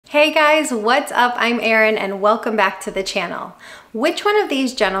Hey guys, what's up? I'm Erin and welcome back to the channel. Which one of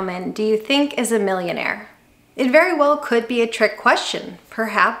these gentlemen do you think is a millionaire? It very well could be a trick question.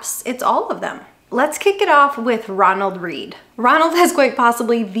 Perhaps it's all of them. Let's kick it off with Ronald Read. Ronald has quite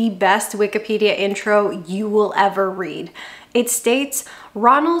possibly the best Wikipedia intro you will ever read. It states,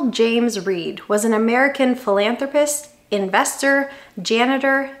 Ronald James Read was an American philanthropist, investor,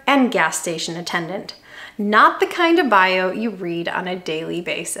 janitor, and gas station attendant. Not the kind of bio you read on a daily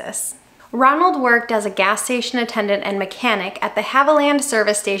basis. Ronald worked as a gas station attendant and mechanic at the Haviland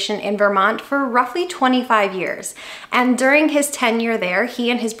service station in Vermont for roughly 25 years. And during his tenure there,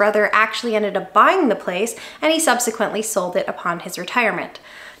 he and his brother actually ended up buying the place, and he subsequently sold it upon his retirement.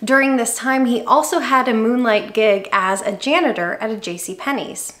 During this time, he also had a moonlight gig as a janitor at a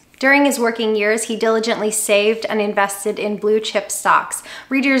JCPenney's. During his working years, he diligently saved and invested in blue chip stocks.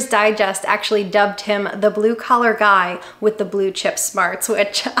 Reader's Digest actually dubbed him the blue collar guy with the blue chip smarts,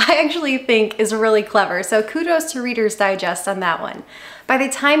 which I actually think is really clever. So kudos to Reader's Digest on that one. By the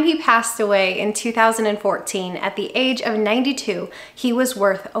time he passed away in 2014, at the age of 92, he was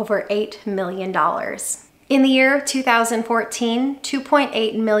worth over $8 million. In the year 2014,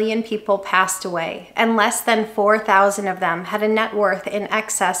 2.8 million people passed away, and less than 4,000 of them had a net worth in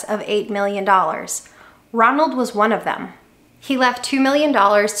excess of $8 million. Ronald was one of them. He left $2 million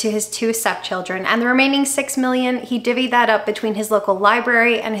to his two stepchildren, and the remaining $6 million, he divvied that up between his local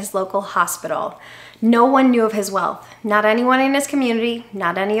library and his local hospital. No one knew of his wealth. Not anyone in his community,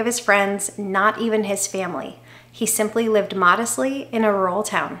 not any of his friends, not even his family. He simply lived modestly in a rural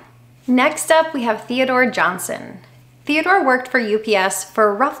town. Next up, we have Theodore Johnson. Theodore worked for UPS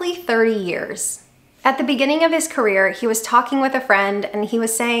for roughly 30 years. At the beginning of his career, he was talking with a friend and he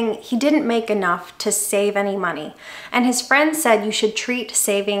was saying he didn't make enough to save any money. And his friend said you should treat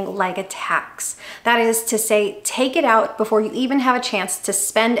saving like a tax. That is to say, take it out before you even have a chance to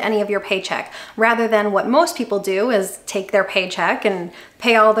spend any of your paycheck, rather than what most people do is take their paycheck and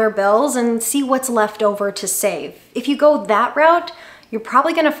pay all their bills and see what's left over to save. If you go that route, you're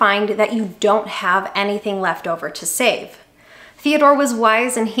probably going to find that you don't have anything left over to save. Theodore was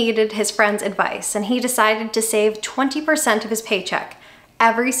wise and heeded his friend's advice, and he decided to save 20% of his paycheck,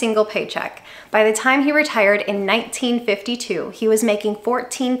 every single paycheck. By the time he retired in 1952, he was making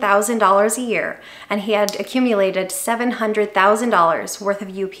 $14,000 a year, and he had accumulated $700,000 worth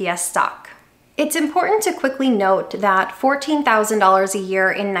of UPS stock. It's important to quickly note that $14,000 a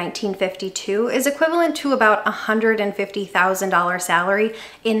year in 1952 is equivalent to about $150,000 salary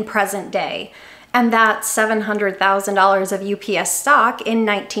in present day, and that $700,000 of UPS stock in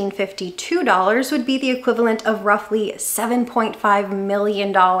 1952 dollars would be the equivalent of roughly $7.5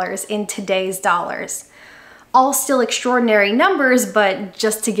 million in today's dollars. All still extraordinary numbers, but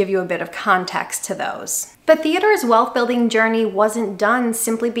just to give you a bit of context to those. But Theodore's wealth building journey wasn't done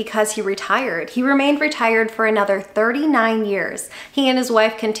simply because he retired. He remained retired for another 39 years. He and his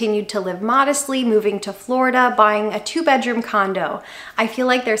wife continued to live modestly, moving to Florida, buying a 2-bedroom condo. I feel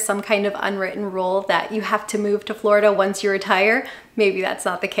like there's some kind of unwritten rule that you have to move to Florida once you retire. Maybe that's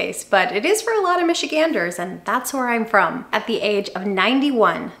not the case, but it is for a lot of Michiganders, and that's where I'm from. At the age of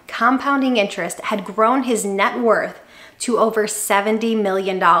 91, compounding interest had grown his net worth to over $70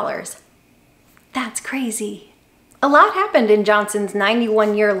 million. That's crazy. A lot happened in Johnson's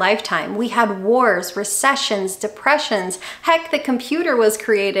 91-year lifetime. We had wars, recessions, depressions, heck, the computer was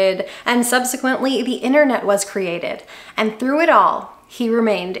created, and subsequently the internet was created. And through it all, he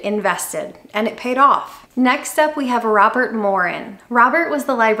remained invested, and it paid off. Next up, we have Robert Morin. Robert was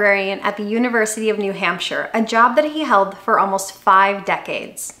the librarian at the University of New Hampshire, a job that he held for almost 5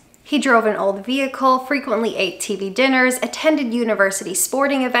 decades. He drove an old vehicle, frequently ate TV dinners, attended university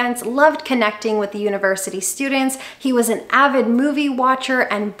sporting events, loved connecting with the university students. He was an avid movie watcher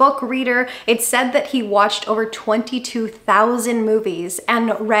and book reader. It's said that he watched over 22,000 movies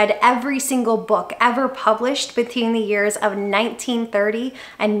and read every single book ever published between the years of 1930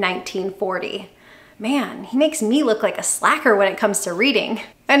 and 1940. Man, he makes me look like a slacker when it comes to reading.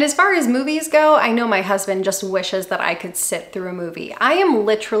 And as far as movies go, I know my husband just wishes that I could sit through a movie. I am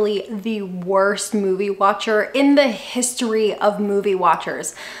literally the worst movie watcher in the history of movie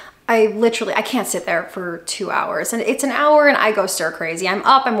watchers. I can't sit there for 2 hours, and it's an hour and I go stir crazy. I'm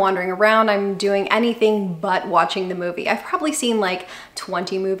up, I'm wandering around, I'm doing anything but watching the movie. I've probably seen like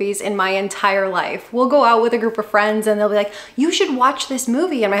 20 movies in my entire life. We'll go out with a group of friends and they'll be like, you should watch this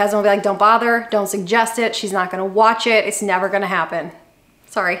movie. And my husband will be like, don't bother, don't suggest it. She's not gonna watch it. It's never gonna happen.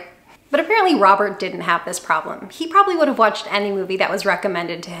 Sorry. But apparently Robert didn't have this problem. He probably would have watched any movie that was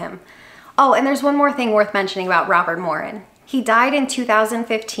recommended to him. Oh, and there's one more thing worth mentioning about Robert Morin. He died in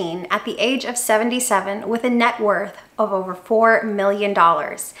 2015 at the age of 77 with a net worth of over $4 million.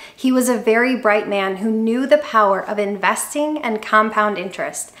 He was a very bright man who knew the power of investing and compound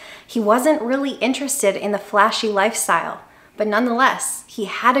interest. He wasn't really interested in the flashy lifestyle, but nonetheless, he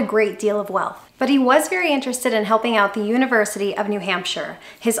had a great deal of wealth. But he was very interested in helping out the University of New Hampshire,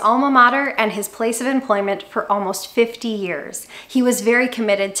 his alma mater and his place of employment for almost 50 years. He was very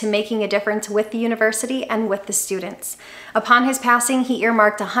committed to making a difference with the university and with the students. Upon his passing, he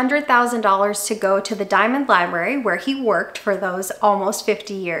earmarked $100,000 to go to the Diamond Library, where he worked for those almost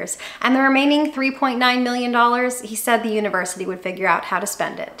 50 years. And the remaining $3.9 million, he said the university would figure out how to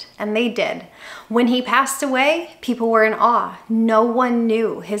spend it. And they did. When he passed away, people were in awe. No one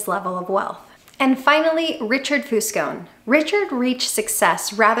knew his level of wealth. And finally, Richard Fuscone. Richard reached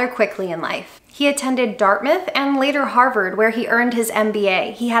success rather quickly in life. He attended Dartmouth and later Harvard, where he earned his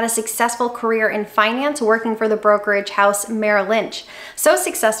MBA. He had a successful career in finance, working for the brokerage house Merrill Lynch. So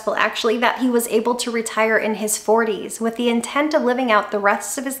successful, actually, that he was able to retire in his 40s with the intent of living out the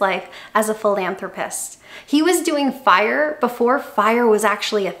rest of his life as a philanthropist. He was doing FIRE before FIRE was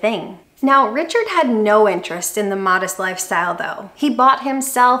actually a thing. Now, Richard had no interest in the modest lifestyle, though. He bought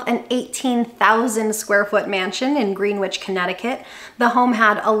himself an 18,000 square foot mansion in Greenwich, Connecticut. The home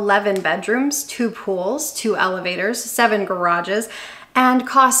had 11 bedrooms, 2 pools, 2 elevators, 7 garages, and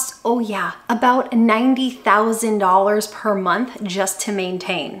cost, oh yeah, about $90,000 per month just to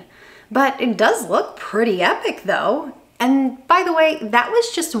maintain. But it does look pretty epic, though. And by the way, that was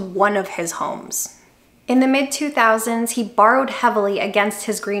just one of his homes. In the mid-2000s, he borrowed heavily against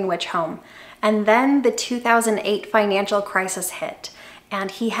his Greenwich home, and then the 2008 financial crisis hit, and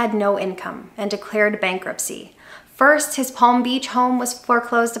he had no income and declared bankruptcy. First, his Palm Beach home was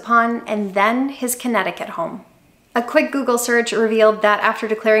foreclosed upon, and then his Connecticut home. A quick Google search revealed that after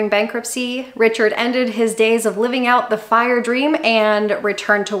declaring bankruptcy, Richard ended his days of living out the FIRE dream and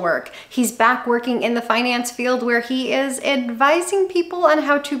returned to work. He's back working in the finance field, where he is advising people on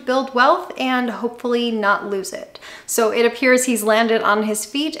how to build wealth and hopefully not lose it. So it appears he's landed on his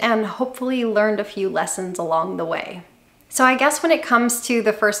feet and hopefully learned a few lessons along the way. So I guess when it comes to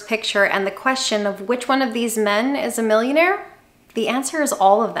the first picture and the question of which one of these men is a millionaire, the answer is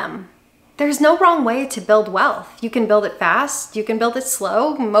all of them. There's no wrong way to build wealth. You can build it fast, you can build it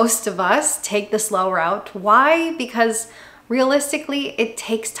slow. Most of us take the slow route. Why? Because realistically, it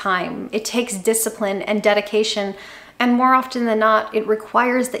takes time. It takes discipline and dedication, and more often than not, it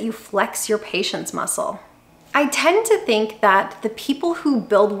requires that you flex your patience muscle. I tend to think that the people who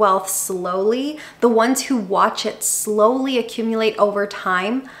build wealth slowly, the ones who watch it slowly accumulate over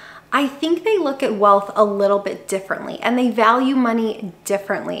time, I think they look at wealth a little bit differently, and they value money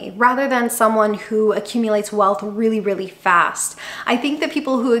differently rather than someone who accumulates wealth really, really fast. I think that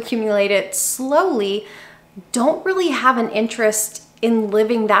people who accumulate it slowly don't really have an interest in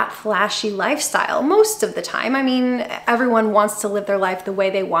living that flashy lifestyle most of the time. I mean, everyone wants to live their life the way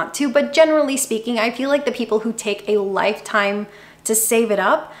they want to, but generally speaking, I feel like the people who take a lifetime to save it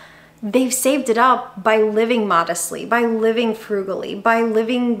up, they've saved it up by living modestly, by living frugally, by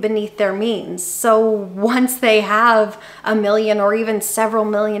living beneath their means. So once they have $1 million or even several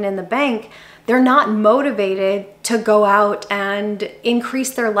million in the bank, they're not motivated to go out and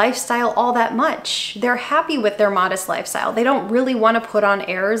increase their lifestyle all that much. They're happy with their modest lifestyle. They don't really want to put on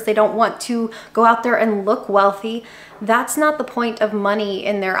airs. They don't want to go out there and look wealthy. That's not the point of money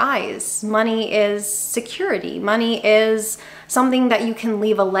in their eyes. Money is security. Money is something that you can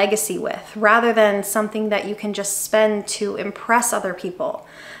leave a legacy with, rather than something that you can just spend to impress other people.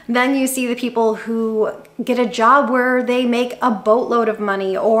 Then you see the people who get a job where they make a boatload of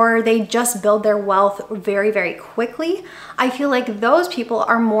money, or they just build their wealth very, very quickly. I feel like those people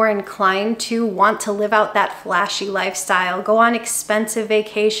are more inclined to want to live out that flashy lifestyle, go on expensive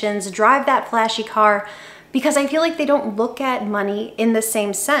vacations, drive that flashy car, because I feel like they don't look at money in the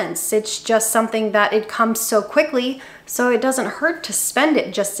same sense. It's just something that it comes so quickly, so it doesn't hurt to spend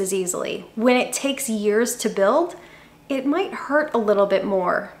it just as easily. When it takes years to build, it might hurt a little bit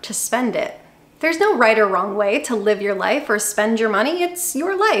more to spend it. There's no right or wrong way to live your life or spend your money. It's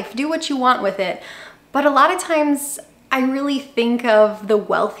your life. Do what you want with it. But a lot of times, I really think of the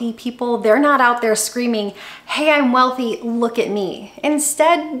wealthy people. They're not out there screaming, "Hey, I'm wealthy, look at me."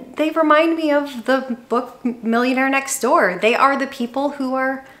 Instead, they remind me of the book Millionaire Next Door. They are the people who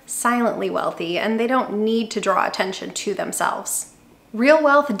are silently wealthy, and they don't need to draw attention to themselves. Real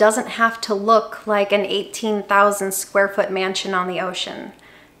wealth doesn't have to look like an 18,000 square foot mansion on the ocean.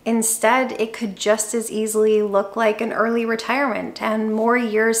 Instead, it could just as easily look like an early retirement and more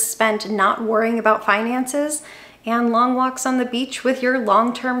years spent not worrying about finances and long walks on the beach with your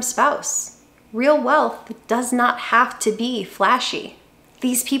long-term spouse. Real wealth does not have to be flashy.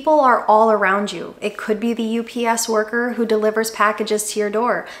 These people are all around you. It could be the UPS worker who delivers packages to your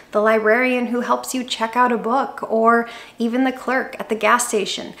door, the librarian who helps you check out a book, or even the clerk at the gas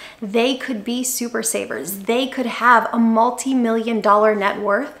station. They could be super savers. They could have a multi-million-dollar net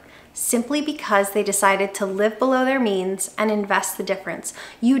worth simply because they decided to live below their means and invest the difference.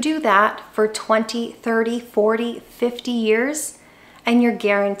 You do that for 20, 30, 40, 50 years, and you're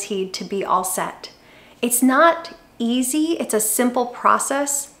guaranteed to be all set. It's not easy, it's a simple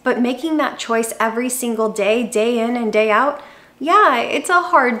process, but making that choice every single day, day in and day out, yeah, it's a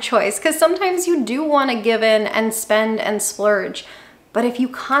hard choice because sometimes you do want to give in and spend and splurge. But if you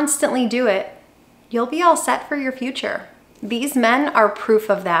constantly do it, you'll be all set for your future. These men are proof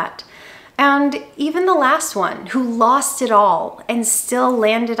of that. And even the last one who lost it all and still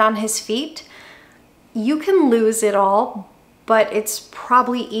landed on his feet, you can lose it all, but it's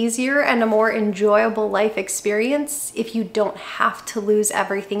probably easier and a more enjoyable life experience if you don't have to lose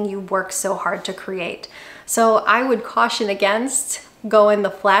everything you work so hard to create. So I would caution against going the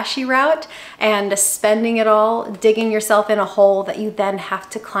flashy route and spending it all, digging yourself in a hole that you then have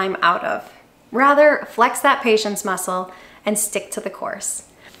to climb out of. Rather, flex that patience muscle and stick to the course.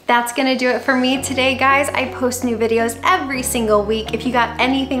 That's gonna do it for me today, guys. I post new videos every single week. If you got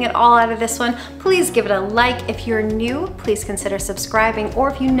anything at all out of this one, please give it a like. If you're new, please consider subscribing,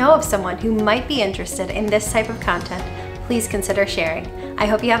 or if you know of someone who might be interested in this type of content, please consider sharing. I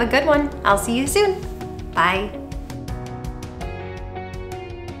hope you have a good one. I'll see you soon. Bye.